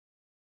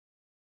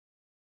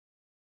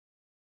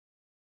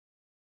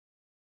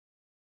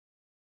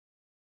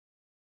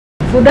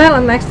Fudhail,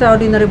 an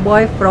Extraordinary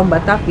Boy from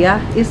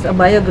Batavia is a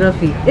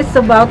biography. It's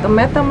about a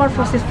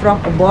metamorphosis from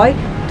a boy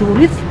to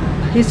reach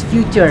his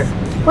future.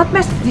 What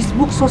makes this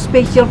book so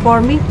special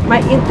for me?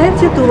 My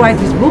intention to write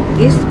this book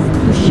is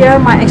to share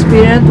my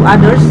experience to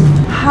others,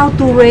 how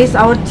to raise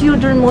our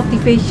children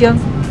motivation.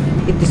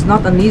 It is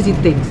not an easy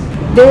thing.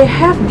 They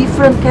have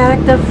different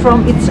characters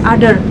from each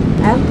other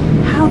and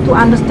how to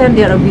understand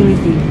their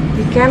ability.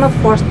 We cannot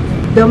force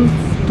them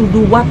to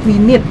do what we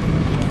need.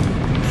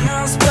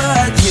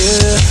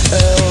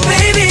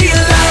 Baby, you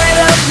light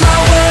up my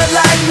world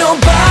like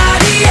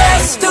nobody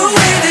else. The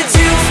way that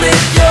you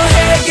flip your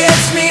hair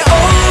gets me